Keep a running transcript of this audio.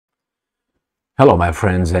Hello, my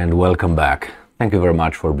friends, and welcome back. Thank you very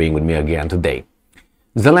much for being with me again today.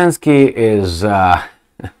 Zelensky is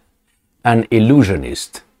an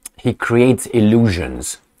illusionist. He creates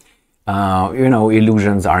illusions.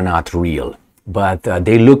 Illusions are not real, but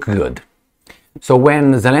they look good. So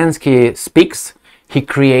when Zelensky speaks, he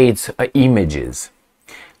creates images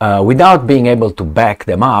without being able to back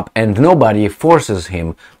them up, and nobody forces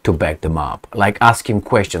him to back them up. Like ask him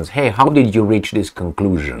questions. Hey, how did you reach this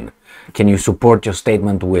conclusion? Can you support your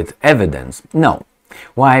statement with evidence? No.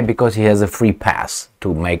 Why? Because he has a free pass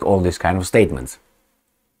to make all these kind of statements.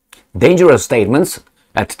 Dangerous statements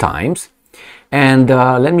at times. And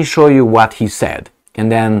let me show you what he said.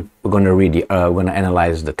 And then we're going to we're going to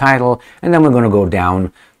analyze the title, and then we're going to go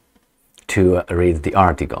down to read the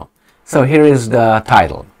article. So here is the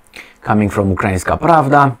title, coming from Ukrainska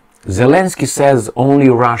Pravda. Zelensky says only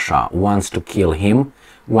Russia wants to kill him,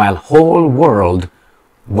 while whole world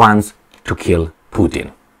wants to kill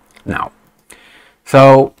Putin. Now,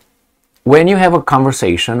 so when you have a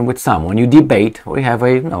conversation with someone, you debate, or you have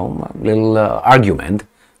a little argument,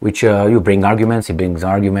 which you bring arguments, he brings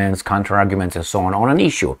arguments, counter-arguments, and so on an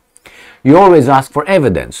issue. You always ask for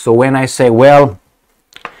evidence. So when I say, well,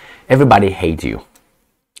 everybody hates you.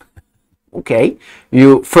 Okay,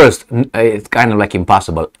 it's kind of like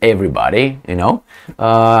impossible, everybody,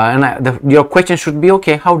 your question should be,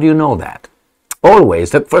 okay, how do you know that? Always,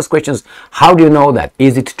 the first question is, how do you know that?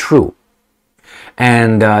 Is it true?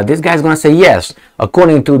 And this guy's going to say, yes,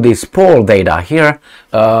 according to this poll data here,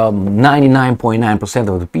 99.9%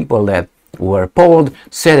 of the people that were polled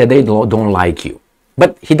said that they don't like you.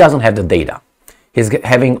 But he doesn't have the data. He's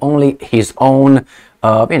having only his own,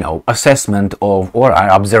 assessment of, or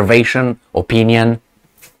observation, opinion.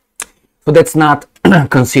 So that's not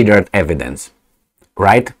considered evidence,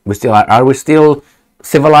 right? Are we still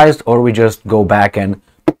civilized, or we just go back and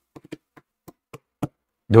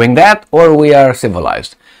doing that, or we are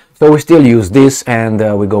civilized? So we still use this, and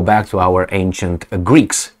we go back to our ancient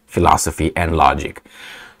Greeks philosophy and logic.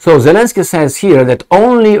 So Zelensky says here that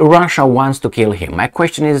only Russia wants to kill him. My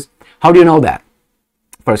question is, how do you know that?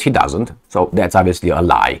 First, he doesn't, so that's obviously a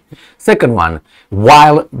lie. Second one,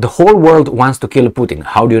 while the whole world wants to kill Putin,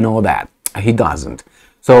 how do you know that? He doesn't.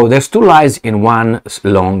 So there's two lies in one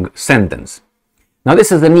long sentence. Now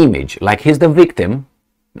this is an image, like he's the victim,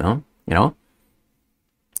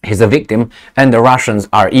 he's a victim, and the Russians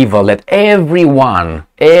are evil, that everyone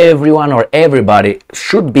or everybody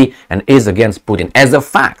should be and is against Putin as a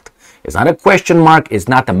fact. It's not a question mark, it's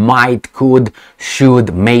not a might, could,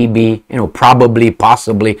 should, maybe, probably,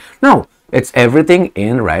 possibly. No, it's everything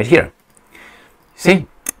in right here. See,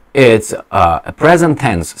 it's a present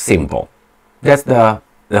tense simple. That's the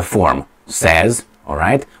form. Says, all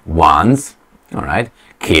right, wants, all right,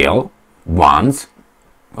 kill, wants,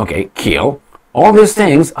 okay, kill. All these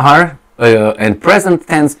things are in present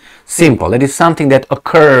tense simple. That is something that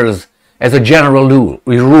occurs as a general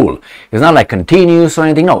rule. It's not like continuous or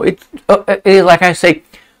anything. No, it is like I say,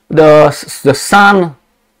 the sun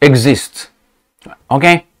exists.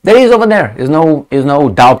 Okay, there is over there. There's no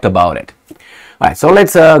doubt about it. All right, so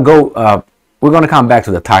let's go. We're going to come back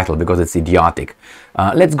to the title because it's idiotic.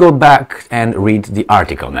 Let's go back and read the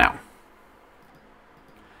article now.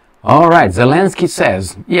 All right, Zelensky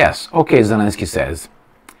says, yes, okay, Zelensky says,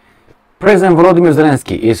 President Volodymyr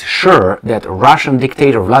Zelensky is sure that Russian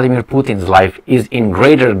dictator Vladimir Putin's life is in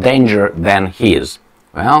greater danger than his.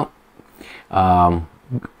 Well,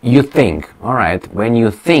 you think, all right, when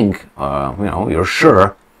you think, you're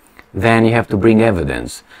sure, then you have to bring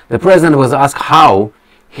evidence. The president was asked how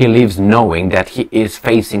he lives knowing that he is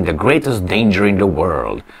facing the greatest danger in the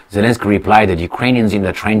world. Zelensky replied that Ukrainians in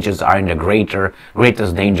the trenches are in the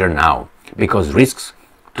greatest danger now, because risks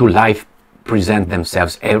to life present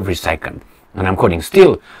themselves every second. And I'm quoting,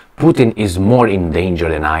 still, Putin is more in danger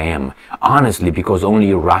than I am. Honestly, because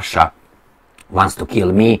only Russia wants to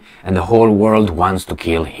kill me, and the whole world wants to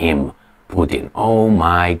kill him, Putin. Oh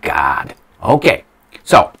my God. Okay,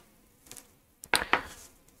 so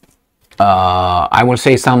I will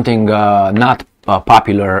say something not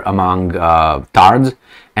popular among tards,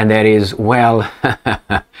 and that is, well,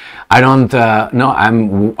 I don't know.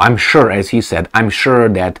 I'm sure, as he said, I'm sure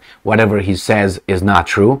that whatever he says is not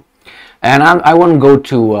true, and I won't go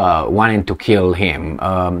to wanting to kill him.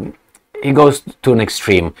 He goes to an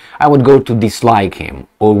extreme. I would go to dislike him,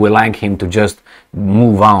 or would like him to just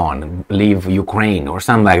move on, leave Ukraine, or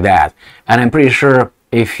something like that. And I'm pretty sure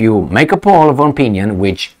if you make a poll of opinion,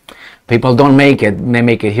 which people don't make it, they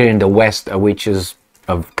make it here in the West, which is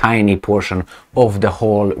a tiny portion of the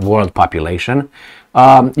whole world population.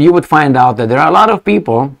 you would find out that there are a lot of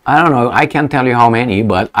people, I don't know, I can't tell you how many,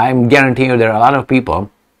 but I'm guaranteeing you there are a lot of people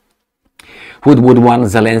who would want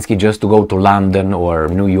Zelensky just to go to London or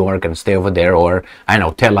New York and stay over there, or, I don't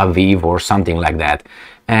know, Tel Aviv or something like that,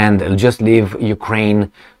 and just leave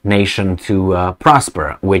Ukraine nation to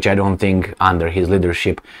prosper, which I don't think under his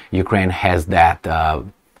leadership Ukraine has that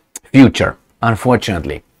future,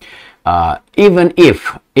 unfortunately. Even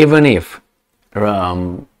if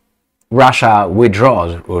Russia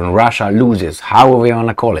withdraws or Russia loses, however you want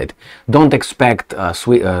to call it, don't expect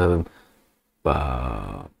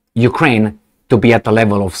Ukraine to be at the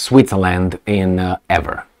level of Switzerland in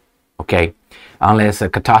ever, okay? Unless a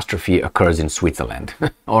catastrophe occurs in Switzerland,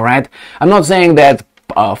 all right? I'm not saying that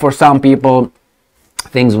for some people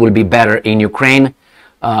things will be better in Ukraine,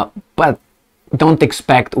 but don't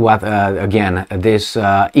expect what, again, these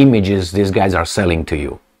images these guys are selling to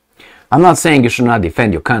you. I'm not saying you should not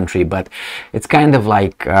defend your country, but it's kind of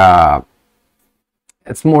like,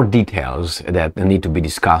 it's more details that need to be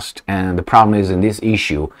discussed. And the problem is, in this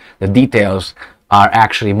issue, the details are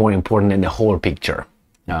actually more important than the whole picture.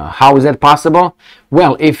 How is that possible?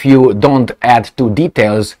 Well, if you don't add two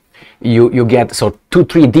details, you get, so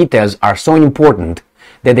 2-3 details are so important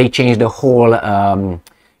that they change the whole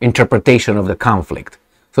interpretation of the conflict.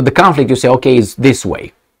 So the conflict, you say, okay, is this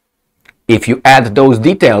way. If you add those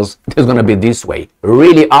details, it's going to be this way,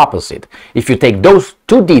 really opposite. If you take those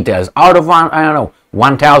 2 details out of, I don't know,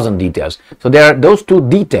 1,000 details, so there, those 2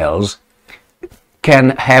 details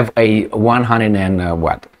can have a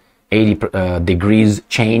 180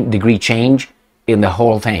 degree change in the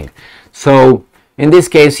whole thing. So in this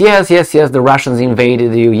case, yes, the Russians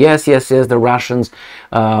invaded you. Yes, the Russians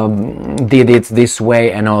did it this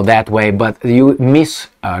way and all that way, but you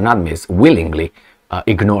willingly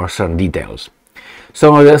ignore certain details.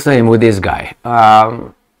 So the same with this guy.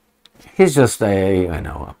 He's just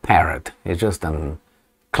a parrot. He's just a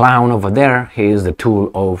clown over there. He is the tool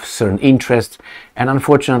of certain interests, and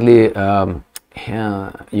unfortunately,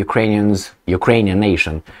 Ukrainian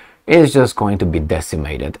nation is just going to be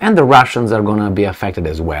decimated, and the Russians are going to be affected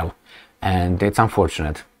as well. And it's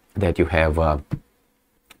unfortunate that you have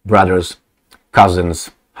brothers,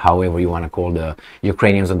 cousins, however you want to call the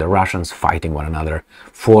Ukrainians and the Russians, fighting one another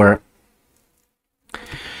for.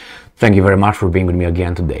 Thank you very much for being with me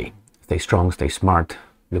again today. Stay strong, stay smart,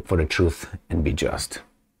 look for the truth, and be just.